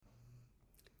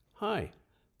Hi,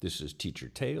 this is Teacher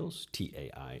Tales,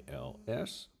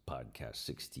 Tails, podcast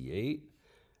 68,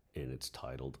 and it's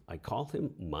titled, I Call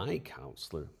Him My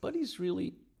Counselor, but He's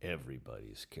Really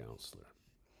Everybody's Counselor.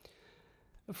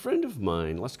 A friend of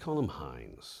mine, let's call him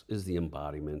Heinz, is the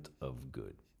embodiment of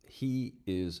good. He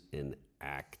is an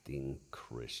acting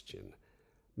Christian,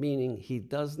 meaning he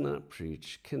does not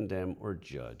preach, condemn, or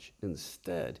judge.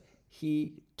 Instead,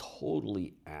 he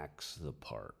totally acts the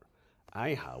part.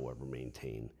 I, however,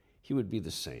 maintain he would be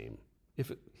the same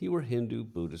if he were Hindu,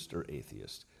 Buddhist, or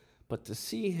atheist. But to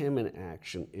see him in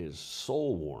action is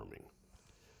soul-warming.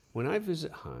 When I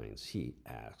visit Heinz, he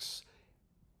asks,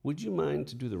 would you mind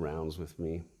to do the rounds with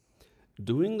me?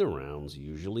 Doing the rounds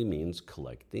usually means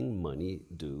collecting money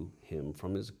due him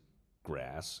from his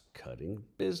grass-cutting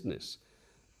business.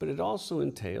 But it also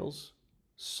entails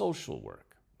social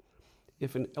work.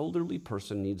 If an elderly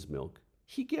person needs milk,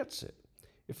 he gets it.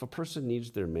 If a person needs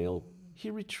their mail, he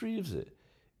retrieves it.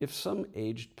 If some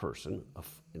aged person,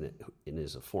 and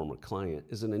is a former client,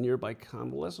 is in a nearby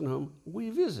convalescent home, we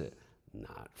visit.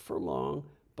 Not for long,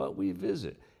 but we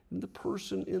visit. And the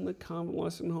person in the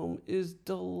convalescent home is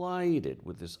delighted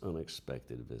with this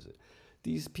unexpected visit.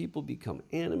 These people become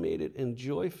animated and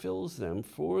joy fills them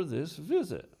for this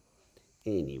visit.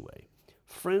 Anyway,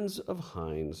 friends of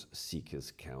Heinz seek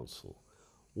his counsel.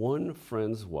 One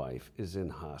friend's wife is in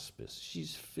hospice.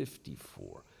 She's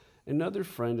 54. Another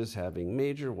friend is having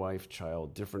major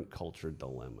wife-child different culture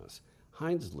dilemmas.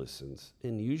 Heinz listens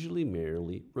and usually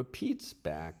merely repeats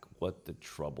back what the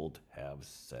troubled have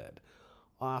said.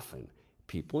 Often,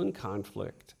 people in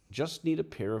conflict just need a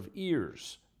pair of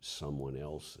ears, someone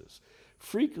else's.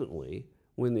 Frequently,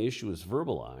 when the issue is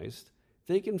verbalized,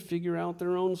 they can figure out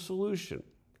their own solution.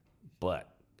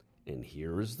 But, and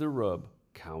here is the rub,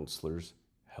 counselors,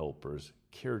 helpers,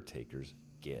 caretakers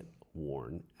get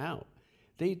worn out.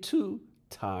 They too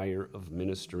tire of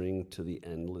ministering to the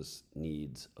endless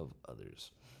needs of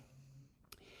others.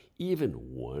 Even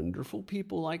wonderful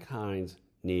people like Heinz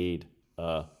need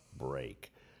a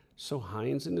break. So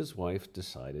Heinz and his wife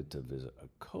decided to visit a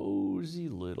cozy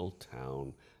little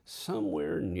town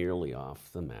somewhere nearly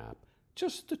off the map,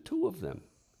 just the two of them,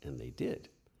 and they did.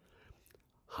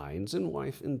 Heinz and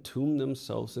wife entombed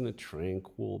themselves in a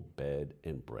tranquil bed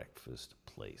and breakfast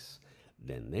place.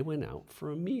 Then they went out for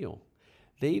a meal.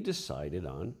 They decided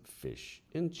on fish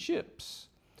and chips.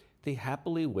 They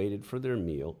happily waited for their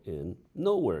meal in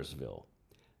Nowheresville.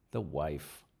 The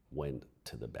wife went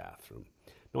to the bathroom.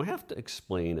 Now I have to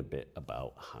explain a bit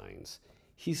about Heinz.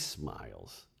 He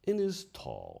smiles and is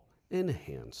tall and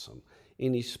handsome,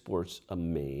 and he sports a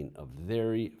mane of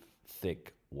very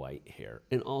thick white hair.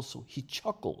 And also he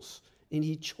chuckles and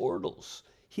he chortles.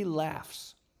 He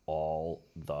laughs all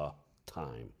the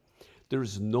time.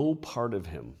 There's no part of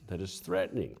him that is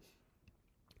threatening.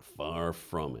 Far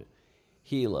from it.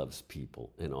 He loves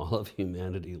people, and all of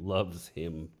humanity loves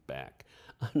him back.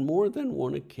 On more than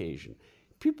one occasion,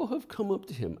 people have come up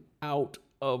to him out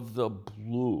of the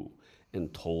blue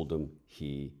and told him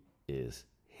he is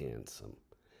handsome.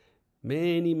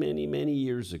 Many, many, many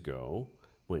years ago,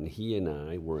 when he and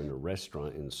I were in a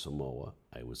restaurant in Samoa,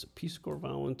 I was a Peace Corps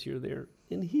volunteer there,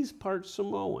 and he's part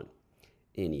Samoan.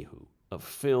 Anywho, a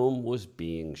film was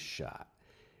being shot,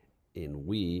 and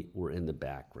we were in the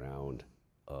background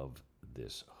of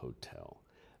this hotel.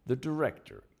 The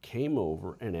director came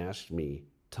over and asked me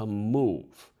to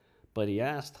move, but he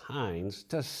asked Heinz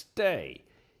to stay.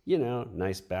 You know,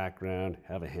 nice background,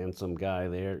 have a handsome guy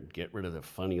there, get rid of the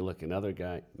funny-looking other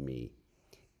guy, me.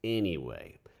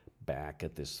 Anyway, back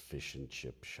at this fish and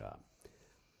chip shop,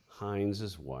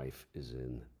 Heinz's wife is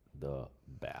in the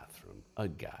bathroom. A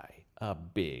guy, a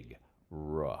big,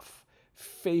 rough,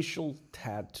 facial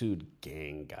tattooed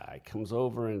gang guy comes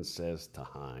over and says to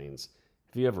Heinz,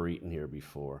 have you ever eaten here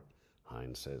before?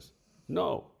 Heinz says,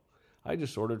 no, I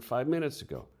just ordered 5 minutes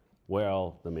ago.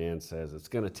 Well, the man says, it's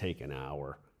going to take an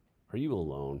hour. Are you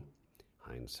alone?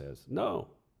 Heinz says, no,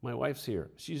 my wife's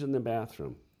here. She's in the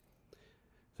bathroom.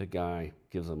 The guy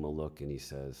gives him a look and he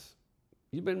says,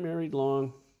 you been married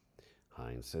long?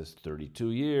 Heinz says,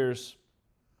 32 years.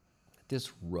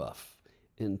 This rough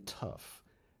and tough,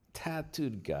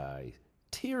 tattooed guy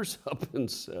tears up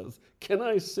and says, can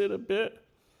I sit a bit?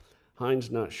 Heinz,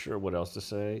 not sure what else to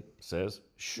say, says,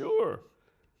 sure.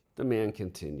 The man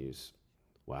continues,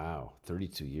 wow,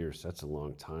 32 years, that's a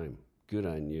long time. Good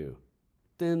on you.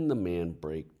 Then the man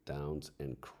breakdowns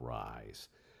and cries.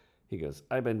 He goes,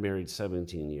 I've been married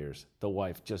 17 years. The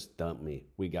wife just dumped me.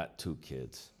 We got 2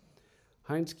 kids.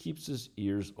 Heinz keeps his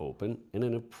ears open and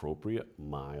an appropriate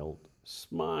mild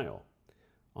smile.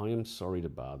 I am sorry to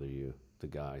bother you, the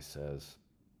guy says.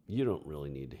 You don't really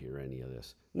need to hear any of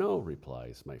this. No,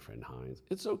 replies my friend Heinz.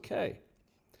 It's okay.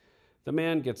 The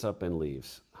man gets up and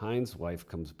leaves. Heinz's wife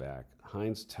comes back.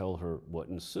 Heinz tells her what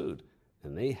ensued,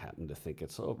 and they happen to think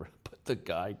it's over. But the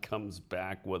guy comes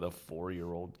back with a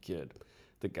 4-year-old kid.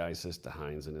 The guy says to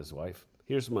Heinz and his wife,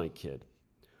 here's my kid.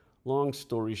 Long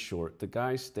story short, the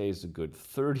guy stays a good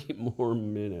 30 more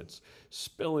minutes,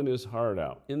 spilling his heart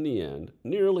out. In the end,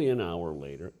 nearly an hour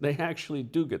later, they actually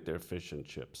do get their fish and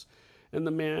chips. And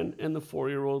the man and the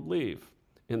 4-year-old leave.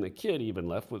 And the kid even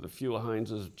left with a few of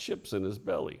Heinz's chips in his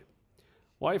belly.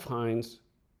 Wife Heinz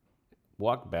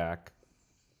walked back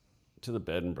to the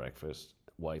bed and breakfast.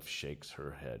 Wife shakes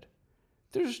her head.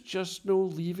 There's just no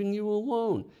leaving you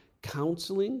alone.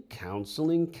 Counseling,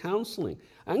 counseling, counseling.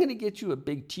 I'm going to get you a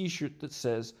big t-shirt that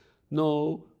says,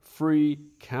 no free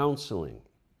counseling.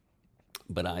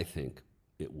 But I think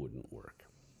it wouldn't work.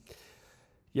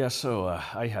 Yeah, so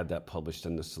I had that published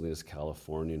in the Salinas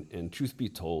Californian, and truth be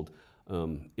told,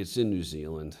 it's in New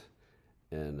Zealand,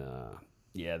 and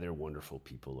yeah, they're wonderful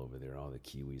people over there. All the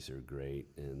Kiwis are great,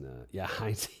 and yeah,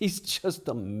 Heinz, he's just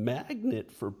a magnet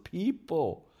for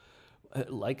people.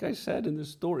 Like I said in the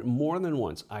story, more than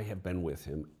once I have been with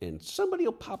him, and somebody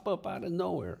will pop up out of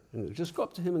nowhere and just go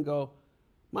up to him and go,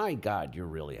 my God, you're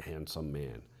really a handsome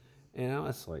man. And I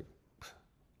was like,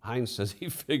 Heinz says he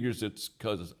figures it's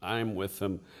because I'm with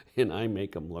him and I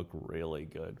make him look really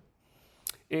good.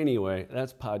 Anyway,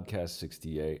 that's podcast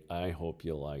 68. I hope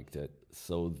you liked it.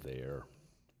 So there.